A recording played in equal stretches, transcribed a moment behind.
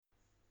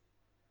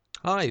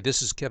Hi,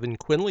 this is Kevin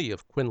Quinley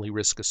of Quinley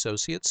Risk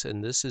Associates,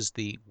 and this is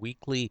the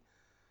weekly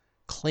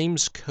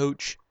Claims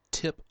Coach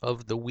Tip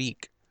of the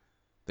Week.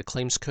 The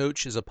Claims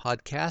Coach is a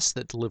podcast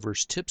that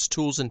delivers tips,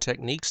 tools, and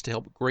techniques to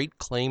help great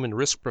claim and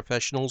risk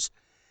professionals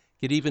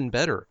get even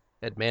better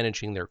at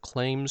managing their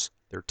claims,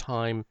 their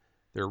time,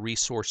 their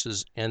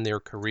resources, and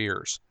their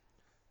careers.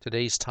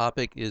 Today's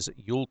topic is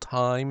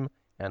Yuletime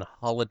and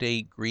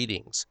holiday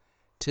greetings.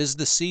 'Tis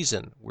the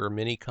season where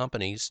many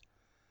companies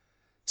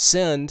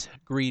send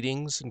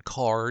greetings and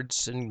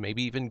cards and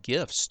maybe even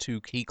gifts to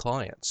key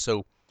clients.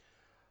 So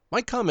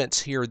my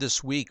comments here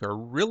this week are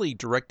really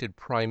directed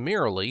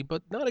primarily,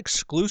 but not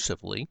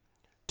exclusively,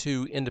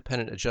 to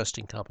independent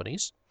adjusting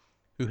companies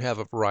who have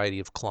a variety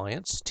of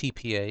clients,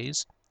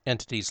 TPAs,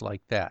 entities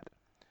like that.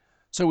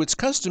 So it's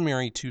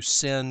customary to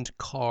send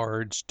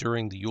cards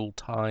during the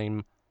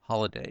Yuletime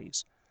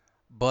holidays,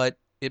 but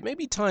it may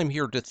be time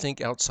here to think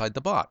outside the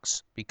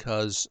box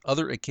because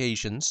other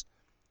occasions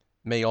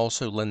may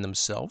also lend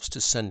themselves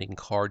to sending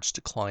cards to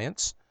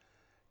clients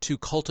to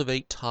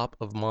cultivate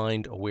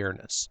top-of-mind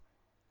awareness.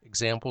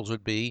 Examples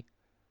would be,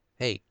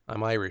 hey,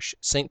 I'm Irish,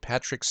 St.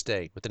 Patrick's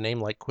Day, with a name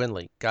like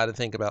Quinley, got to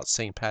think about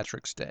St.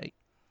 Patrick's Day.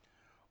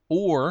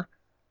 Or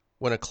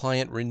when a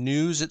client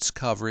renews its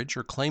coverage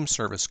or claim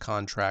service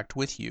contract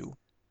with you.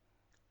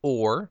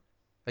 Or,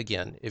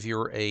 again, if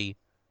you're a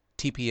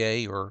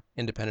TPA or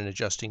independent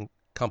adjusting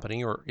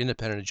company or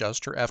independent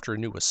adjuster after a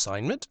new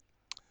assignment,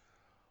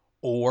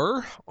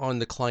 or on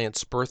the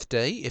client's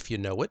birthday, if you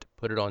know it,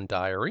 put it on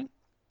diary,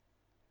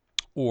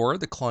 or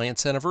the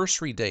client's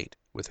anniversary date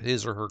with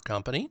his or her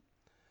company,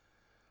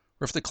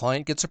 or if the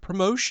client gets a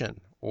promotion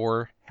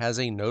or has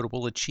a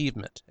notable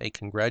achievement, a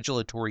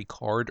congratulatory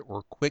card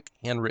or quick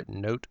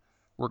handwritten note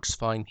works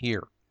fine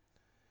here.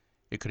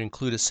 It could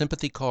include a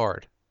sympathy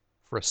card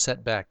for a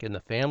setback in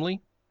the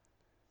family,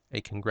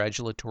 a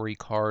congratulatory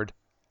card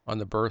on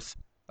the birth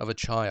of a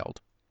child,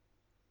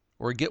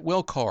 or a get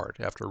well card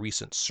after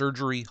recent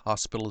surgery,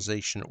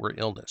 hospitalization, or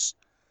illness.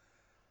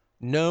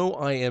 No,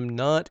 I am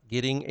not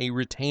getting a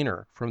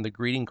retainer from the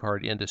greeting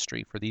card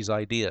industry for these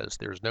ideas.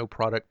 There's no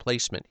product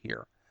placement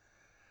here.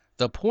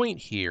 The point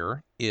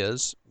here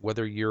is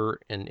whether you're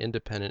an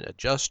independent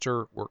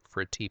adjuster, work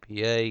for a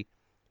TPA,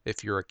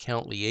 if you're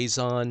account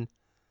liaison,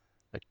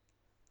 a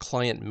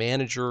client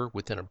manager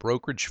within a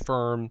brokerage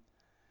firm,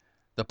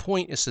 the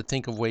point is to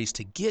think of ways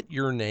to get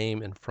your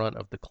name in front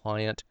of the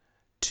client,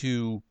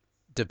 to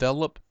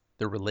develop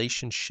the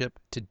relationship,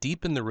 to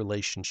deepen the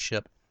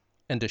relationship,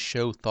 and to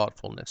show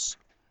thoughtfulness.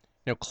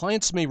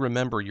 Clients may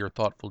remember your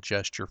thoughtful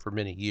gesture for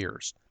many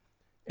years,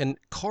 and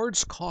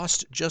cards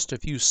cost just a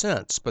few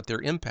cents, but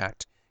their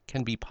impact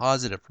can be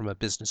positive from a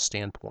business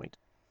standpoint.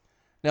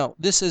 Now,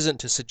 this isn't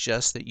to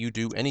suggest that you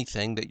do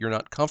anything that you're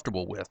not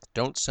comfortable with.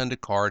 Don't send a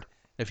card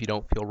if you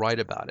don't feel right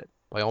about it.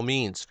 By all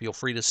means, feel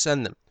free to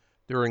send them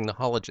during the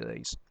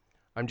holidays.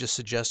 I'm just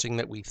suggesting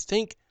that we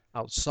think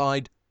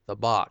outside the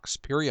box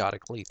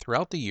periodically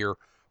throughout the year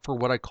for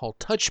what I call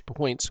touch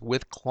points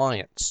with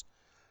clients,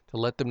 to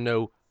let them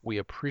know we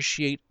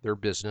appreciate their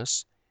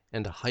business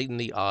and to heighten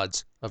the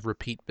odds of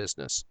repeat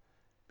business,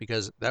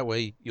 because that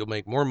way you'll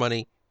make more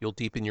money, you'll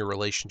deepen your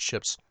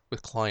relationships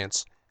with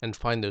clients, and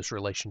find those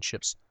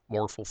relationships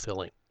more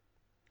fulfilling.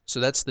 So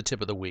that's the tip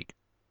of the week.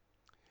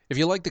 If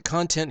you like the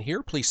content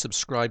here, please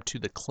subscribe to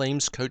the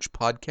Claims Coach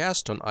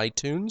podcast on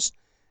iTunes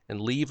and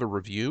leave a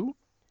review.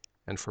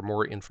 And for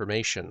more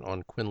information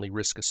on Quinley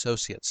Risk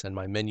Associates and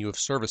my menu of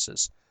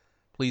services,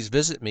 please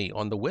visit me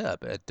on the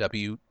web at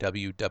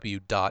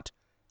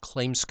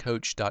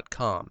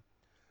www.claimscoach.com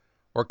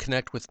or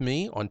connect with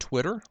me on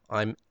Twitter.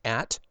 I'm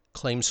at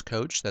Claims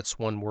Coach, that's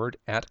one word,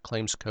 at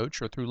Claims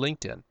Coach, or through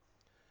LinkedIn.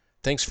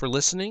 Thanks for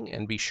listening,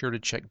 and be sure to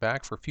check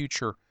back for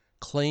future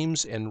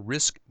claims and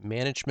risk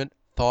management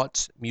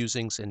thoughts,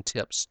 musings, and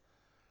tips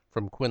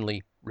from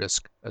Quinley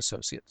Risk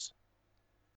Associates.